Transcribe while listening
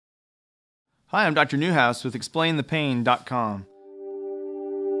Hi, I'm Dr. Newhouse with ExplainThePain.com.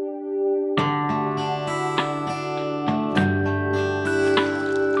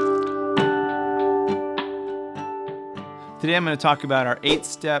 Today I'm going to talk about our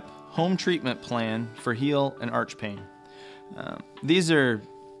 8-step home treatment plan for heel and arch pain. These are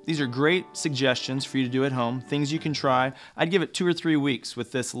great suggestions for you to do at home, things you can try. I'd give it 2 or 3 weeks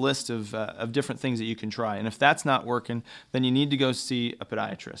with this list of different things that you can try. And if that's not working, then you need to go see a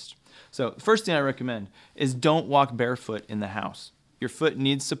podiatrist. So the first thing I recommend is don't walk barefoot in the house. Your foot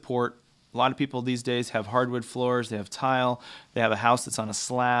needs support. A lot of people these days have hardwood floors, they have tile, they have a house that's on a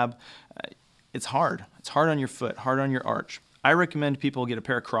slab. It's hard. It's hard on your foot, hard on your arch. I recommend people get a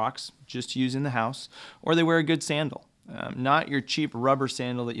pair of Crocs just to use in the house, or they wear a good sandal. Not your cheap rubber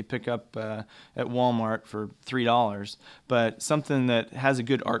sandal that you pick up at Walmart for $3, but something that has a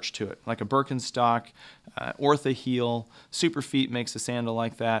good arch to it, like a Birkenstock, Ortho heel. Superfeet makes a sandal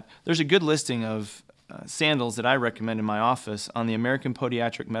like that. There's a good listing of sandals that I recommend in my office on the American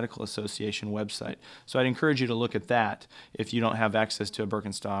Podiatric Medical Association website. So I'd encourage you to look at that if you don't have access to a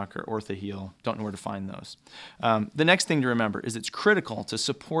Birkenstock or Ortho heel, don't know where to find those. The next thing to remember is it's critical to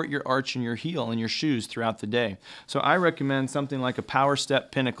support your arch and your heel in your shoes throughout the day. So I recommend something like a Power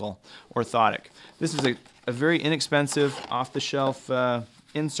Step Pinnacle orthotic. This is a very inexpensive, off-the-shelf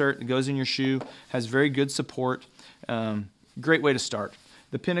insert that goes in your shoe, has very good support. Great way to start.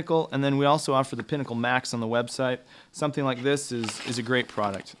 The Pinnacle, and then we also offer the Pinnacle Max on the website. Something like this is a great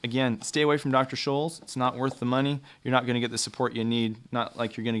product. Again, stay away from Dr. Scholl's. It's not worth the money. You're not going to get the support you need, not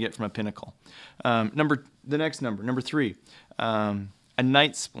like you're going to get from a Pinnacle. Number 3, a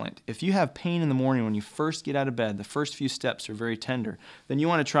night splint. If you have pain in the morning when you first get out of bed, the first few steps are very tender, then you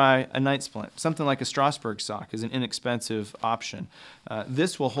want to try a night splint. Something like a Strasbourg sock is an inexpensive option.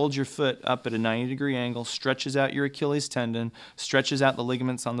 This will hold your foot up at a 90-degree angle, stretches out your Achilles tendon, stretches out the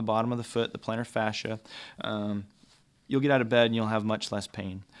ligaments on the bottom of the foot, the plantar fascia. You'll get out of bed and you'll have much less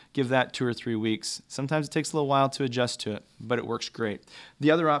pain. Give that 2 or 3 weeks. Sometimes it takes a little while to adjust to it, but it works great. The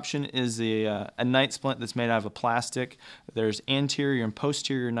other option is a night splint that's made out of a plastic. There's anterior and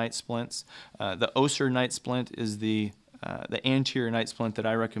posterior night splints. The Oser night splint is the anterior night splint that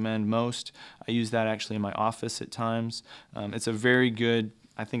I recommend most. I use that actually in my office at times. It's a very good,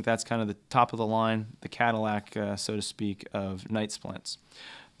 I think that's kind of the top of the line, the Cadillac, so to speak, of night splints.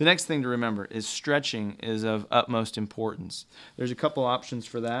 The next thing to remember is stretching is of utmost importance. There's a couple options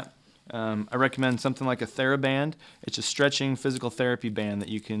for that. I recommend something like a TheraBand. It's a stretching physical therapy band that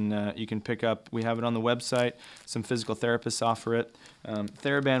you can pick up. We have it on the website. Some physical therapists offer it.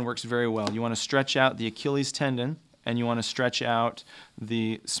 TheraBand works very well. You want to stretch out the Achilles tendon, and you want to stretch out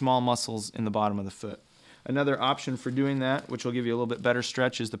the small muscles in the bottom of the foot. Another option for doing that, which will give you a little bit better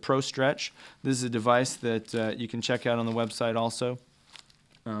stretch, is the Pro Stretch. This is a device that you can check out on the website also.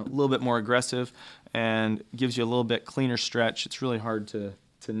 A little bit more aggressive and gives you a little bit cleaner stretch. It's really hard to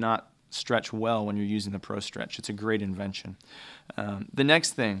not stretch well when you're using the Pro Stretch. It's a great invention. The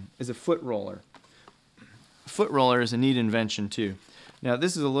next thing is a foot roller. A foot roller is a neat invention too. Now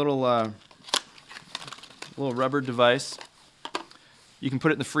this is a little rubber device. You can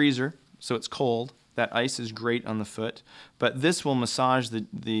put it in the freezer so it's cold. That ice is great on the foot, but this will massage the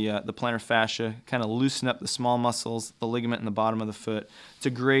plantar fascia, kind of loosen up the small muscles, the ligament in the bottom of the foot. It's a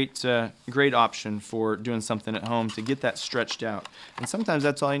great option for doing something at home to get that stretched out. And sometimes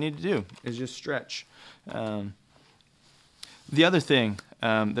that's all you need to do is just stretch. The other thing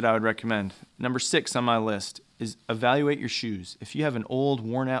that I would recommend, number 6 on my list, is evaluate your shoes. If you have an old,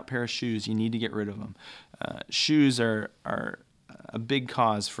 worn-out pair of shoes, you need to get rid of them. Shoes are a big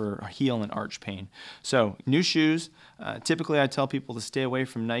cause for heel and arch pain. So new shoes, typically I tell people to stay away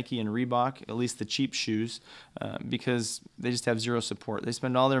from Nike and Reebok, at least the cheap shoes, because they just have zero support. They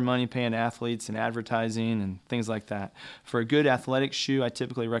spend all their money paying athletes and advertising and things like that. For a good athletic shoe, I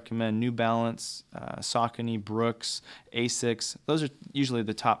typically recommend New Balance, Saucony, Brooks, Asics. Those are usually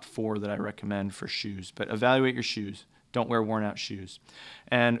the top 4 that I recommend for shoes. But evaluate your shoes. Don't wear worn out shoes.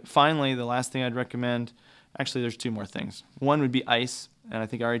 And finally, the last thing I'd recommend, actually, there's 2 more things. One would be ice, and I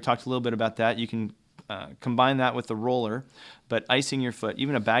think I already talked a little bit about that. You can combine that with the roller, but icing your foot,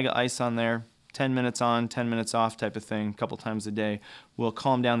 even a bag of ice on there, 10 minutes on, 10 minutes off type of thing, a couple times a day, will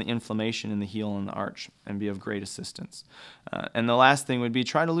calm down the inflammation in the heel and the arch and be of great assistance. And the last thing would be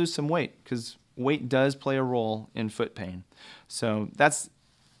try to lose some weight, because weight does play a role in foot pain. So that's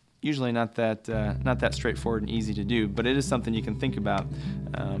usually not that straightforward and easy to do, but it is something you can think about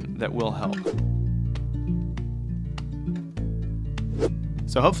that will help.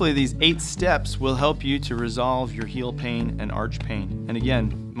 So hopefully these 8 steps will help you to resolve your heel pain and arch pain. And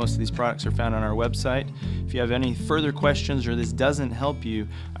again, most of these products are found on our website. If you have any further questions or this doesn't help you,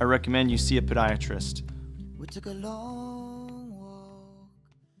 I recommend you see a podiatrist. We took a long